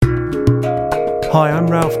Hi, I'm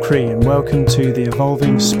Ralph Cree and welcome to the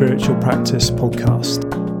Evolving Spiritual Practice podcast.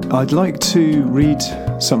 I'd like to read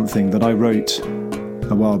something that I wrote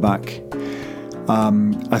a while back.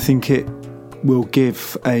 I think it will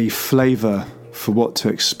give a flavour for what to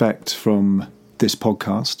expect from this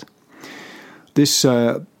podcast. This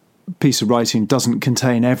piece of writing doesn't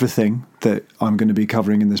contain everything that I'm going to be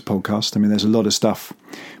covering in this podcast. I mean, there's a lot of stuff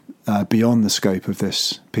beyond the scope of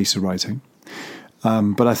this piece of writing.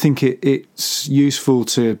 But I think it's useful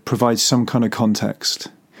to provide some kind of context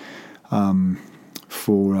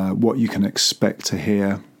for what you can expect to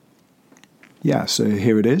hear. Yeah, so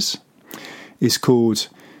here it is. It's called,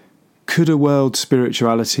 Could a World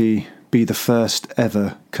Spirituality Be the First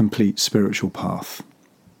Ever Complete Spiritual Path?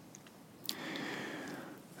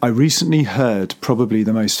 I recently heard probably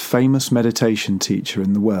the most famous meditation teacher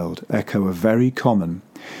in the world echo a very common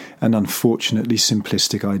and unfortunately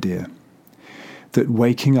simplistic idea. That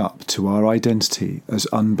waking up to our identity as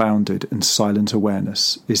unbounded and silent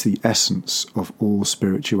awareness is the essence of all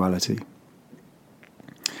spirituality.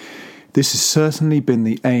 This has certainly been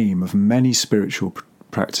the aim of many spiritual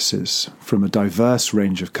practices from a diverse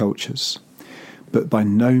range of cultures, but by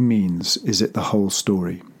no means is it the whole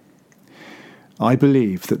story. I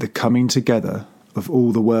believe that the coming together of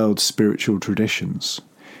all the world's spiritual traditions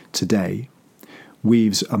today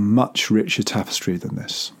weaves a much richer tapestry than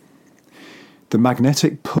this. The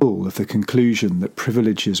magnetic pull of the conclusion that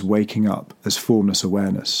privileges waking up as formless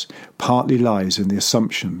awareness partly lies in the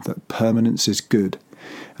assumption that permanence is good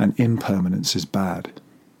and impermanence is bad.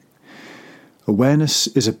 Awareness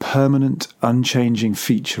is a permanent, unchanging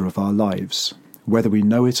feature of our lives, whether we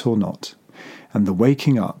know it or not, and the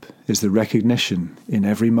waking up is the recognition in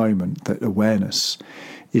every moment that awareness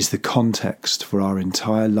is the context for our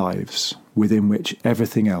entire lives within which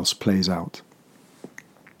everything else plays out.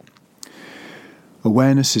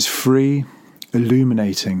 Awareness is free,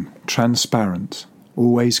 illuminating, transparent,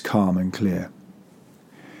 always calm and clear.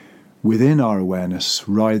 Within our awareness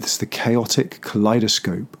writhes the chaotic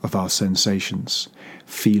kaleidoscope of our sensations,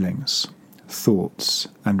 feelings, thoughts,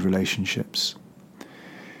 and relationships.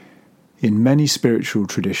 In many spiritual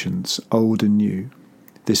traditions, old and new,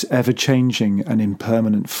 this ever-changing and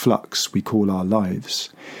impermanent flux we call our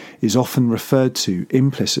lives is often referred to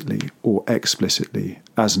implicitly or explicitly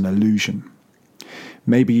as an illusion.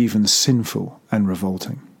 Maybe even sinful and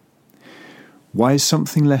revolting. Why is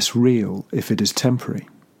something less real if it is temporary?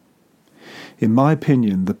 In my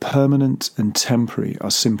opinion, the permanent and temporary are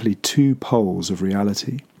simply two poles of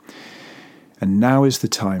reality. And now is the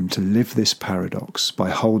time to live this paradox by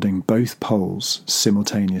holding both poles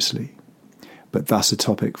simultaneously. But that's a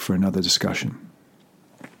topic for another discussion.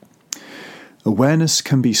 Awareness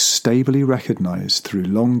can be stably recognized through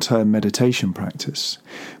long-term meditation practice,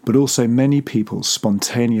 but also many people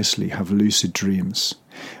spontaneously have lucid dreams,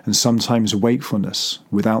 and sometimes wakefulness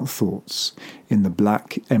without thoughts in the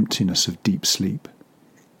black emptiness of deep sleep.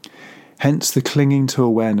 Hence the clinging to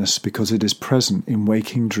awareness because it is present in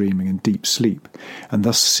waking dreaming and deep sleep, and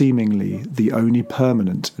thus seemingly the only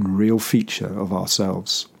permanent and real feature of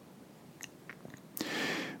ourselves.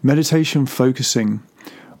 Meditation focusing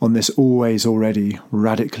on this always already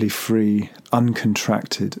radically free,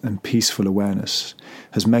 uncontracted and peaceful awareness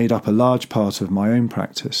has made up a large part of my own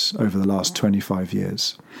practice over the last 25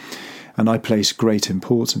 years, and I place great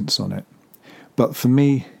importance on it. But for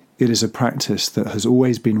me, it is a practice that has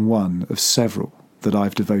always been one of several that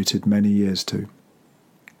I've devoted many years to.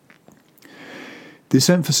 This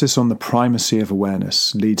emphasis on the primacy of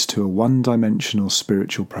awareness leads to a one-dimensional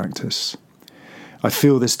spiritual practice. I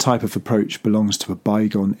feel this type of approach belongs to a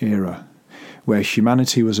bygone era, where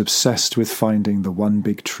humanity was obsessed with finding the one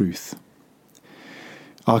big truth.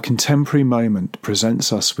 Our contemporary moment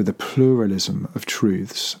presents us with a pluralism of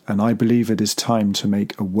truths, and I believe it is time to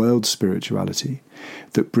make a world spirituality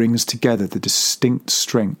that brings together the distinct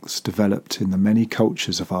strengths developed in the many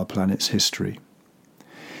cultures of our planet's history.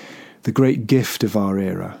 The great gift of our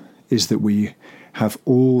era is that we have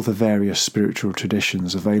all the various spiritual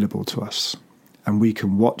traditions available to us, and we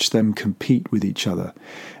can watch them compete with each other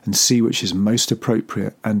and see which is most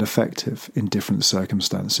appropriate and effective in different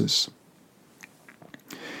circumstances.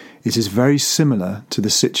 It is very similar to the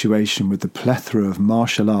situation with the plethora of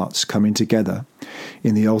martial arts coming together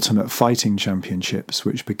in the Ultimate Fighting Championships,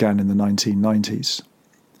 which began in the 1990s.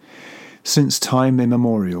 Since time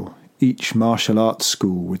immemorial, each martial arts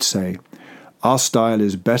school would say, "Our style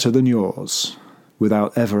is better than yours,"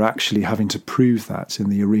 without ever actually having to prove that in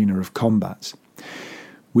the arena of combat.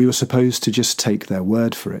 We were supposed to just take their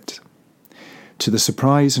word for it. to the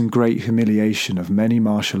surprise and great humiliation of many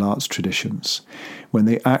martial arts traditions, when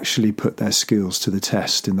they actually put their skills to the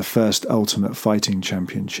test in the first Ultimate Fighting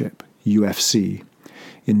Championship, UFC,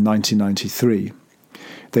 in 1993,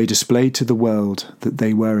 they displayed to the world that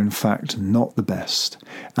they were in fact not the best,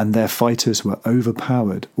 and their fighters were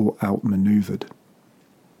overpowered or outmaneuvered.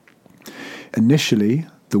 Initially,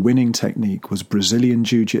 the winning technique was Brazilian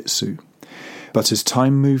Jiu-Jitsu, but as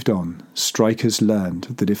time moved on, strikers learned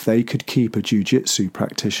that if they could keep a jiu-jitsu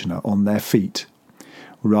practitioner on their feet,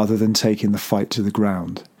 rather than taking the fight to the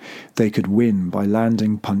ground, they could win by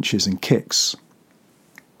landing punches and kicks.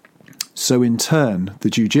 So in turn, the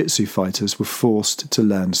jiu-jitsu fighters were forced to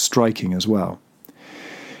learn striking as well.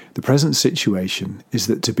 The present situation is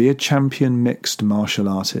that to be a champion mixed martial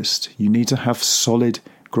artist, you need to have solid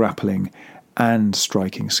grappling and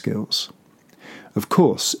striking skills. Of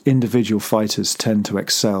course, individual fighters tend to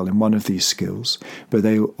excel in one of these skills, but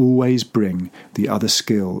they will always bring the other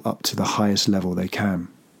skill up to the highest level they can.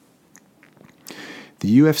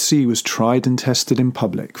 The UFC was tried and tested in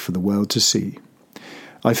public for the world to see.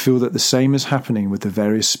 I feel that the same is happening with the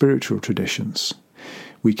various spiritual traditions.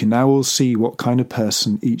 We can now all see what kind of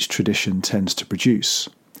person each tradition tends to produce.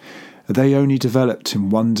 Are they only developed in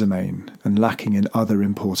one domain and lacking in other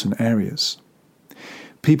important areas?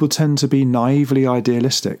 People tend to be naively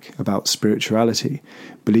idealistic about spirituality,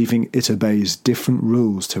 believing it obeys different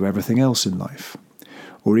rules to everything else in life,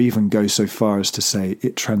 or even go so far as to say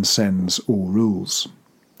it transcends all rules.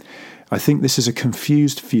 I think this is a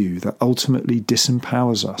confused view that ultimately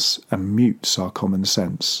disempowers us and mutes our common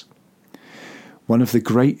sense. One of the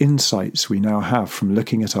great insights we now have from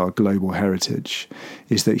looking at our global heritage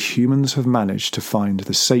is that humans have managed to find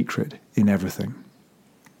the sacred in everything.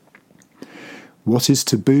 What is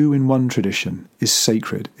taboo in one tradition is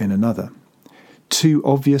sacred in another. Two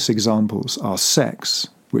obvious examples are sex,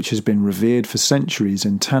 which has been revered for centuries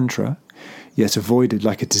in Tantra, yet avoided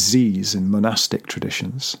like a disease in monastic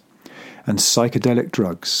traditions, and psychedelic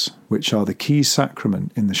drugs, which are the key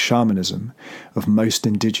sacrament in the shamanism of most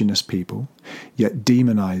indigenous people, yet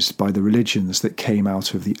demonized by the religions that came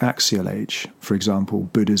out of the Axial Age, for example,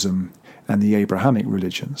 Buddhism and the Abrahamic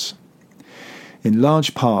religions. In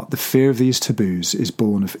large part, the fear of these taboos is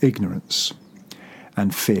born of ignorance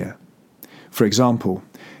and fear. For example,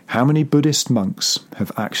 how many Buddhist monks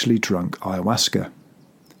have actually drunk ayahuasca?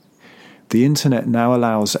 The internet now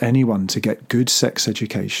allows anyone to get good sex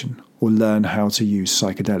education or learn how to use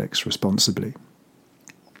psychedelics responsibly.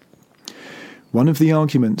 One of the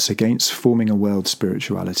arguments against forming a world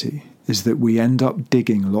spirituality is that we end up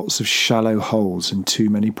digging lots of shallow holes in too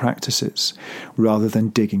many practices, rather than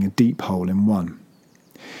digging a deep hole in one.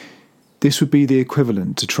 This would be the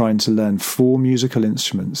equivalent to trying to learn 4 musical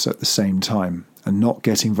instruments at the same time, and not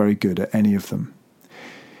getting very good at any of them.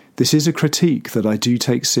 This is a critique that I do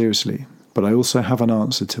take seriously, but I also have an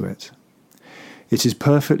answer to it. It is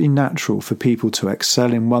perfectly natural for people to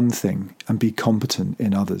excel in one thing and be competent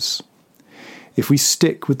in others. If we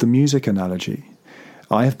stick with the music analogy,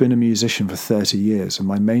 I have been a musician for 30 years and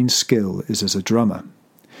my main skill is as a drummer.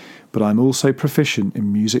 But I'm also proficient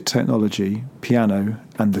in music technology, piano,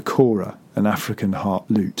 and the kora, an African harp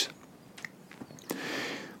lute.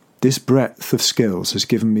 This breadth of skills has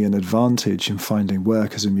given me an advantage in finding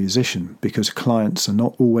work as a musician because clients are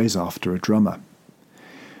not always after a drummer.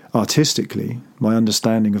 Artistically, my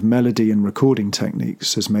understanding of melody and recording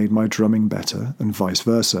techniques has made my drumming better and vice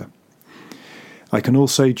versa. I can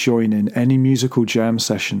also join in any musical jam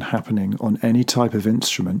session happening on any type of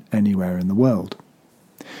instrument anywhere in the world.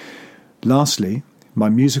 Lastly, my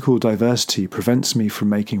musical diversity prevents me from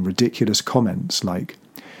making ridiculous comments like,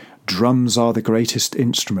 "Drums are the greatest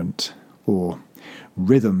instrument," or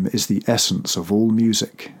 "Rhythm is the essence of all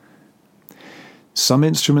music." Some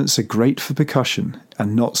instruments are great for percussion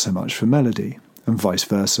and not so much for melody, and vice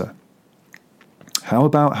versa. How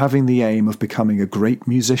about having the aim of becoming a great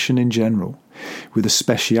musician in general, with a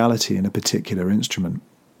speciality in a particular instrument?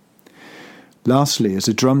 Lastly, as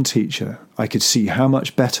a drum teacher, I could see how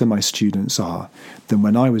much better my students are than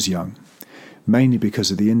when I was young, mainly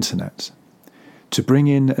because of the internet. To bring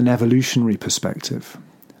in an evolutionary perspective,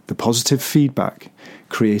 the positive feedback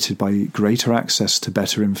created by greater access to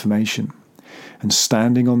better information, and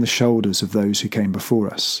standing on the shoulders of those who came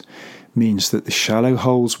before us, means that the shallow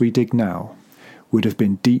holes we dig now would have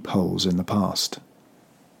been deep holes in the past.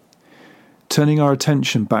 Turning our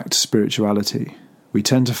attention back to spirituality, we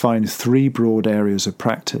tend to find 3 broad areas of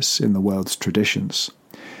practice in the world's traditions: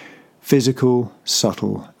 physical,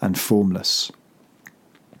 subtle, and formless.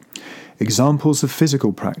 Examples of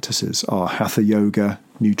physical practices are hatha yoga,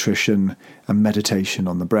 nutrition, and meditation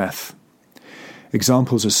on the breath.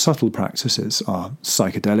 Examples of subtle practices are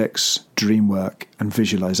psychedelics, dream work, and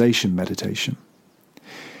visualization meditation.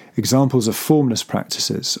 Examples of formless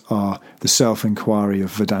practices are the self-inquiry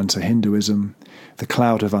of Vedanta Hinduism, the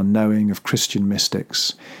cloud of unknowing of Christian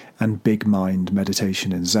mystics, and big mind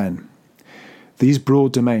meditation in Zen. These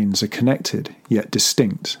broad domains are connected yet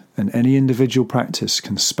distinct, and any individual practice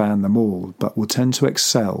can span them all, but will tend to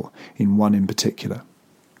excel in one in particular.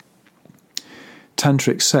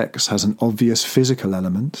 Tantric sex has an obvious physical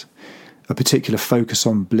element, a particular focus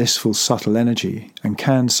on blissful subtle energy, and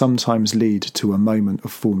can sometimes lead to a moment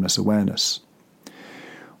of formless awareness.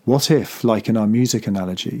 What if, like in our music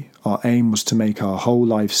analogy, our aim was to make our whole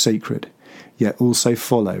life sacred, yet also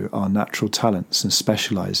follow our natural talents and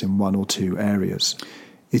specialise in one or two areas?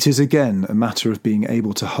 It is again a matter of being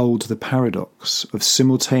able to hold the paradox of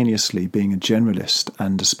simultaneously being a generalist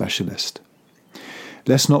and a specialist.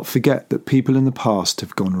 Let's not forget that people in the past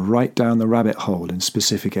have gone right down the rabbit hole in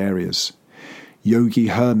specific areas. Yogi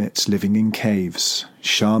hermits living in caves,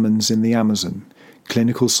 shamans in the Amazon,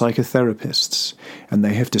 clinical psychotherapists, and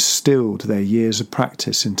they have distilled their years of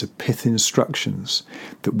practice into pith instructions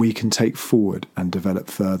that we can take forward and develop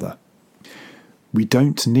further. We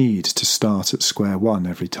don't need to start at square one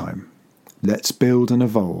every time. Let's build and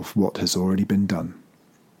evolve what has already been done.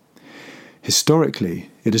 Historically,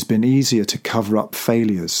 it has been easier to cover up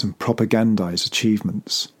failures and propagandise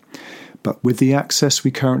achievements. But with the access we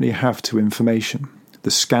currently have to information, the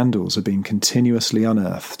scandals are being continuously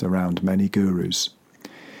unearthed around many gurus.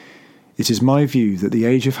 It is my view that the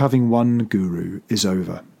age of having one guru is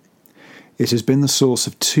over. It has been the source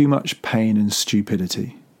of too much pain and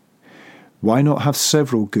stupidity. Why not have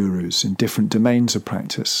several gurus in different domains of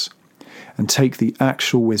practice, and take the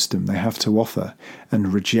actual wisdom they have to offer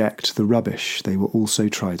and reject the rubbish they will also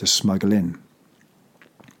try to smuggle in?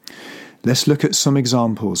 Let's look at some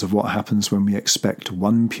examples of what happens when we expect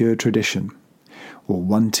one pure tradition or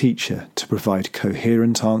one teacher to provide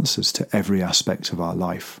coherent answers to every aspect of our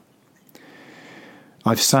life.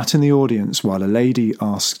 I've sat in the audience while a lady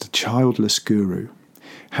asked a childless guru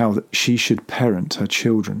how she should parent her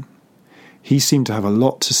children. He seemed to have a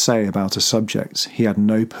lot to say about a subject he had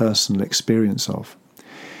no personal experience of,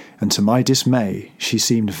 and to my dismay, she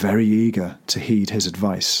seemed very eager to heed his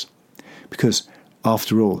advice, because,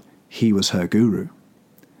 after all, he was her guru.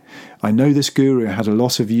 I know this guru had a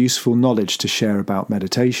lot of useful knowledge to share about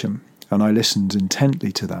meditation, and I listened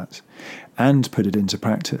intently to that, and put it into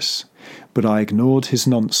practice, but I ignored his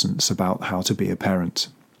nonsense about how to be a parent.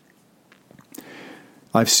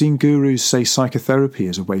 I've seen gurus say psychotherapy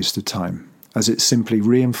is a waste of time, as it simply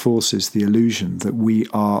reinforces the illusion that we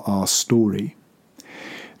are our story.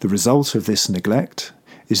 The result of this neglect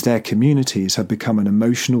is their communities have become an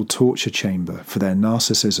emotional torture chamber for their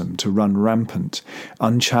narcissism to run rampant,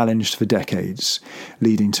 unchallenged for decades,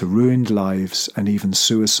 leading to ruined lives and even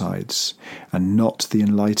suicides, and not the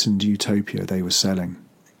enlightened utopia they were selling.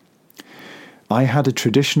 I had a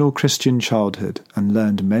traditional Christian childhood and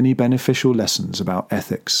learned many beneficial lessons about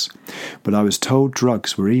ethics, but I was told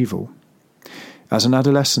drugs were evil. As an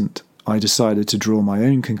adolescent, I decided to draw my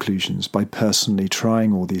own conclusions by personally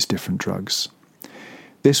trying all these different drugs.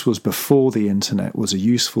 This was before the internet was a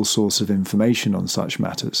useful source of information on such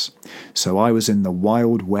matters, so I was in the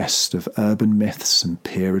wild west of urban myths and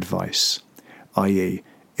peer advice, i.e.,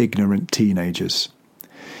 ignorant teenagers.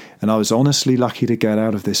 And I was honestly lucky to get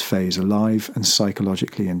out of this phase alive and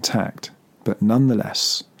psychologically intact. But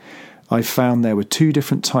nonetheless, I found there were two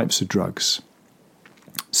different types of drugs.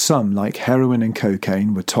 Some, like heroin and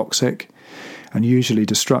cocaine, were toxic and usually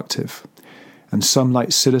destructive, and some, like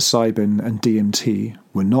psilocybin and DMT,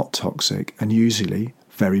 were not toxic and usually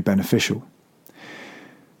very beneficial.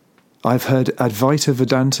 I've heard Advaita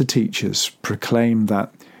Vedanta teachers proclaim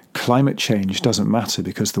that climate change doesn't matter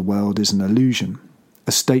because the world is an illusion,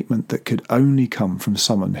 a statement that could only come from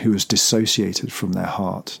someone who is dissociated from their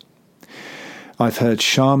heart. I've heard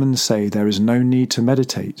shamans say there is no need to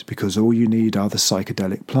meditate because all you need are the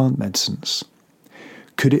psychedelic plant medicines.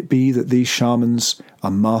 Could it be that these shamans are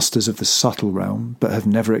masters of the subtle realm but have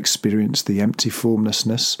never experienced the empty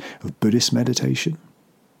formlessness of Buddhist meditation?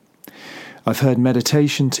 I've heard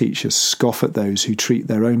meditation teachers scoff at those who treat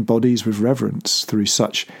their own bodies with reverence through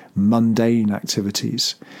such mundane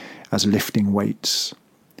activities as lifting weights.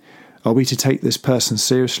 Are we to take this person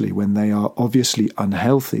seriously when they are obviously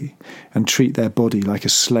unhealthy and treat their body like a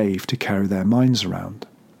slave to carry their minds around?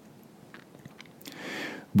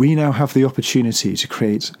 We now have the opportunity to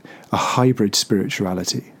create a hybrid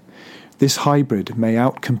spirituality. This hybrid may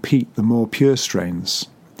outcompete the more pure strains.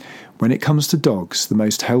 When it comes to dogs, the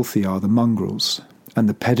most healthy are the mongrels, and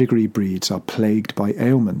the pedigree breeds are plagued by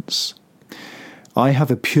ailments. I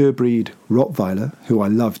have a pure-breed Rottweiler who I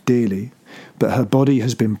love dearly, but her body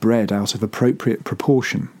has been bred out of appropriate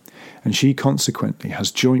proportion, and she consequently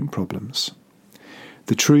has joint problems.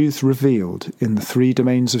 The truths revealed in the 3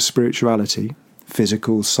 domains of spirituality,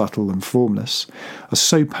 physical, subtle and formless, are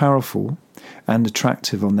so powerful and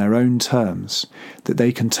attractive on their own terms that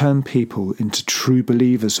they can turn people into true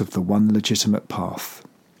believers of the one legitimate path.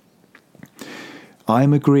 I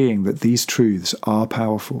am agreeing that these truths are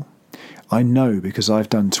powerful. I know because I've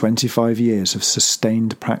done 25 years of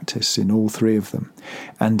sustained practice in all 3 of them,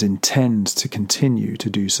 and intend to continue to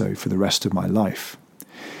do so for the rest of my life.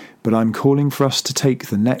 But I'm calling for us to take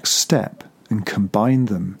the next step and combine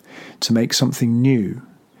them to make something new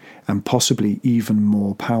and possibly even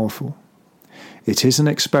more powerful. It is an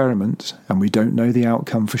experiment and we don't know the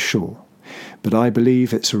outcome for sure, but I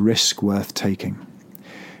believe it's a risk worth taking.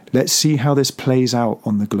 Let's see how this plays out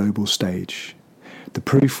on the global stage. The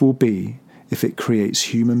proof will be if it creates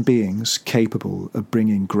human beings capable of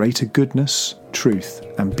bringing greater goodness, truth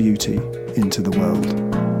and beauty into the world.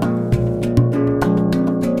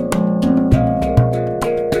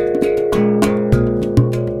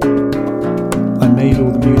 I made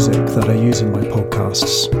all the music that I use in my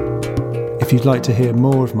podcasts. If you'd like to hear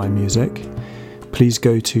more of my music, please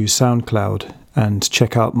go to SoundCloud and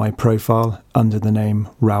check out my profile under the name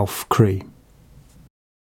Ralph Cree.